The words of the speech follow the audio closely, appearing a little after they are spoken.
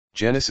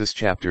Genesis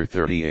chapter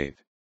 38.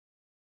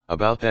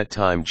 About that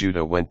time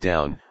Judah went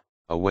down,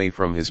 away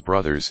from his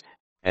brothers,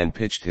 and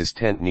pitched his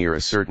tent near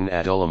a certain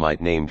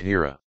Adullamite named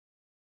Hira.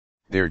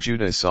 There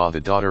Judah saw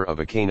the daughter of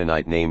a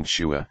Canaanite named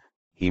Shua.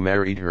 He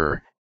married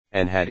her,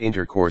 and had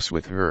intercourse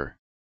with her.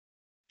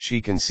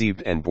 She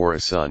conceived and bore a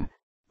son,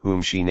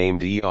 whom she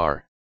named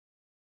Er.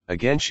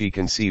 Again she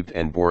conceived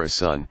and bore a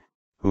son,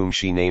 whom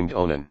she named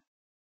Onan.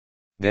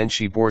 Then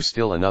she bore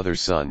still another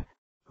son,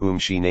 whom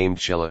she named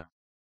Shelah.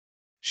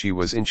 She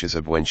was in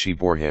Chizib when she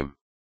bore him.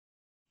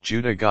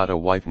 Judah got a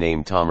wife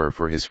named Tamar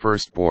for his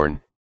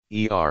firstborn,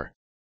 Er.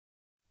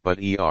 But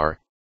Er,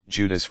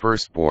 Judah's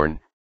firstborn,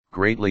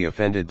 greatly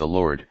offended the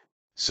Lord,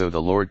 so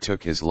the Lord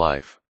took his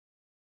life.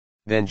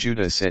 Then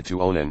Judah said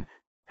to Onan,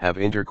 "Have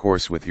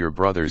intercourse with your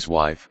brother's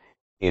wife,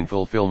 in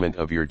fulfillment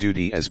of your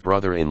duty as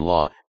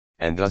brother-in-law,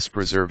 and thus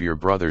preserve your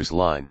brother's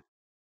line."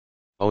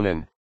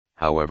 Onan,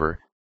 however,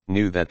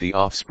 knew that the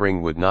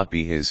offspring would not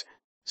be his,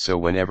 so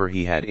whenever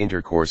he had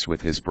intercourse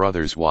with his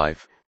brother's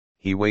wife,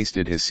 he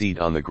wasted his seed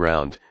on the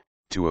ground,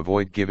 to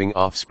avoid giving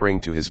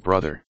offspring to his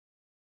brother.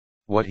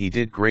 What he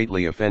did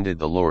greatly offended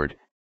the Lord,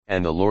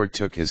 and the Lord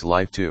took his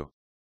life too.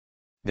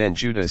 Then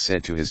Judah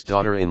said to his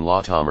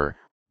daughter-in-law Tamar,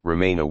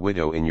 "Remain a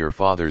widow in your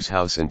father's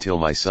house until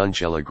my son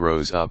Shelah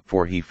grows up,"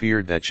 for he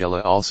feared that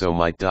Shelah also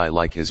might die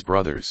like his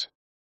brothers.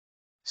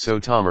 So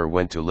Tamar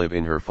went to live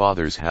in her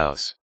father's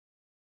house.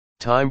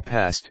 Time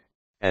passed,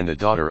 and the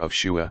daughter of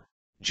Shua,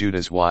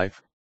 Judah's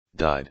wife,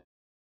 died.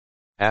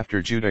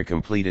 After Judah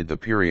completed the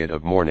period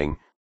of mourning,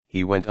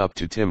 he went up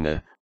to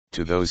Timnah,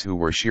 to those who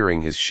were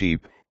shearing his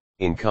sheep,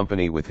 in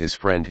company with his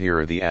friend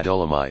Hira the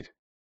Adullamite.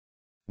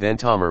 Then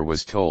Tamar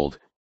was told,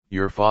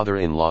 "Your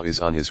father-in-law is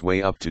on his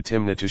way up to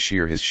Timnah to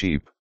shear his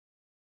sheep."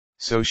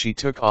 So she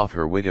took off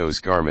her widow's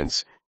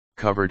garments,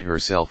 covered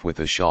herself with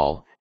a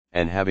shawl,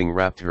 and having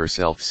wrapped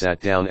herself sat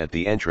down at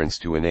the entrance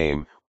to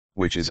Enaim,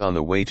 which is on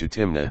the way to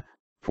Timnah,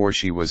 for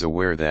she was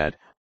aware that,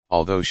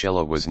 although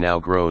Shelah was now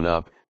grown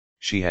up,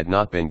 she had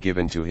not been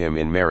given to him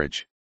in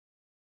marriage.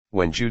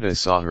 When Judah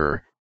saw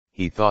her,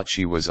 he thought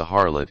she was a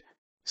harlot,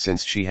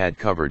 since she had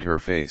covered her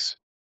face.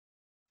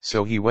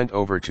 So he went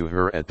over to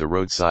her at the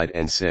roadside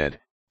and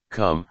said,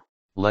 "Come,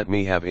 let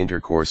me have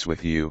intercourse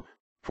with you,"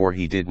 for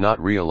he did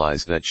not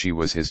realize that she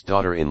was his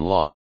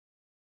daughter-in-law.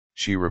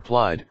 She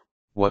replied,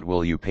 "What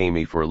will you pay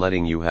me for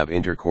letting you have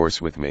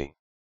intercourse with me?"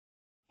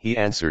 He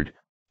answered,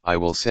 "I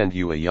will send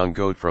you a young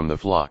goat from the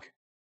flock."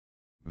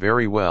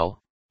 "Very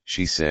well,"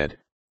 she said,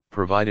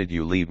 "provided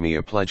you leave me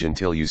a pledge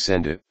until you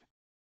send it."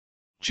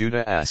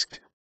 Judah asked,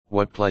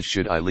 "What pledge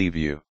should I leave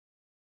you?"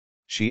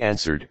 She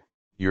answered,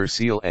 "Your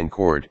seal and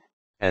cord,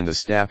 and the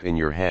staff in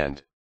your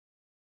hand."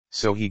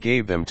 So he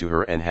gave them to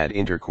her and had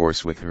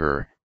intercourse with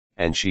her,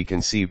 and she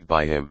conceived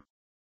by him.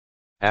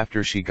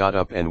 After she got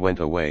up and went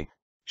away,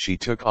 she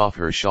took off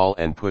her shawl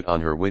and put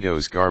on her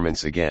widow's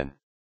garments again.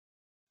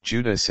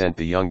 Judah sent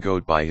the young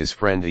goat by his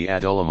friend the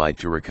Adullamite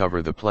to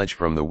recover the pledge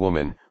from the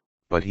woman,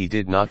 but he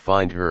did not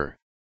find her.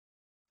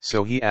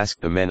 So he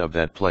asked the men of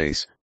that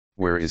place,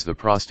 "Where is the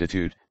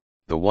prostitute,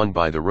 the one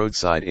by the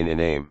roadside in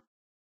Enaim?"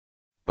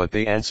 But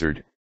they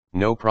answered,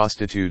 "No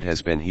prostitute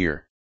has been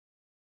here."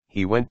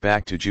 He went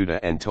back to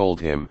Judah and told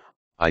him,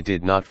 "I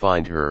did not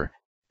find her,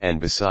 and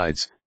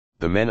besides,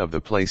 the men of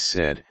the place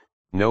said,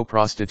 'No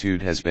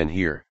prostitute has been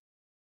here.'"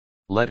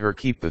 "Let her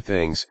keep the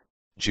things,"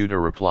 Judah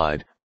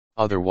replied,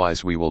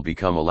 "otherwise we will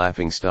become a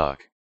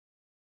laughingstock.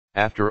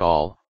 After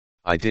all,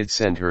 I did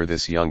send her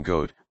this young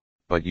goat,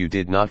 but you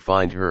did not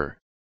find her."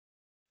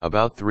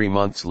 About 3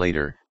 months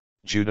later,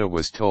 Judah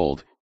was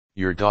told,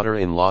 "Your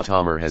daughter-in-law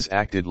Tamar has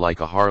acted like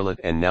a harlot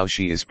and now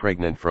she is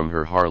pregnant from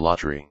her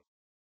harlotry."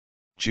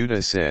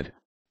 Judah said,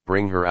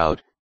 "Bring her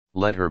out,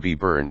 let her be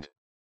burned."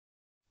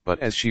 But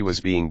as she was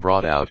being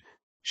brought out,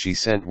 she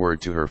sent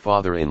word to her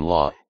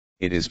father-in-law,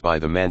 "It is by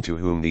the man to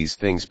whom these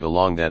things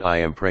belong that I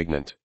am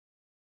pregnant."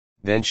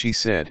 Then she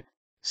said,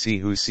 "See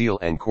whose seal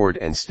and cord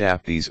and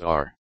staff these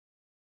are."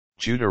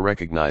 Judah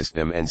recognized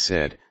them and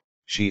said,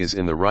 "She is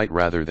in the right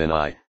rather than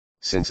I,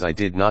 since I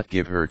did not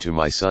give her to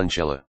my son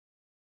Shelah."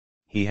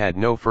 He had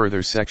no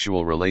further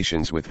sexual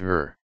relations with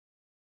her.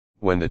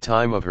 When the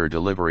time of her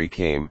delivery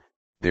came,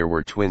 there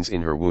were twins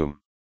in her womb.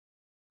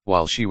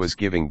 While she was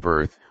giving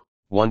birth,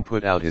 one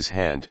put out his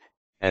hand,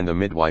 and the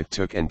midwife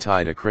took and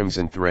tied a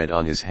crimson thread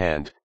on his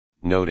hand,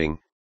 noting,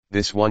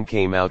 "This one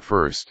came out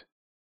first."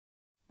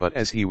 But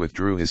as he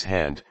withdrew his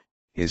hand,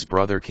 his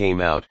brother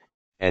came out,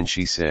 and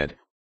she said,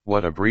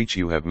 "What a breach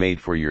you have made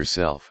for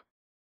yourself."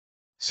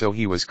 So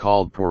he was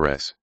called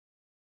Perez.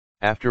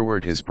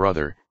 Afterward his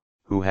brother,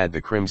 who had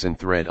the crimson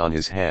thread on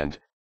his hand,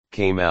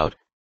 came out,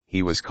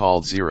 he was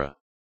called Zerah.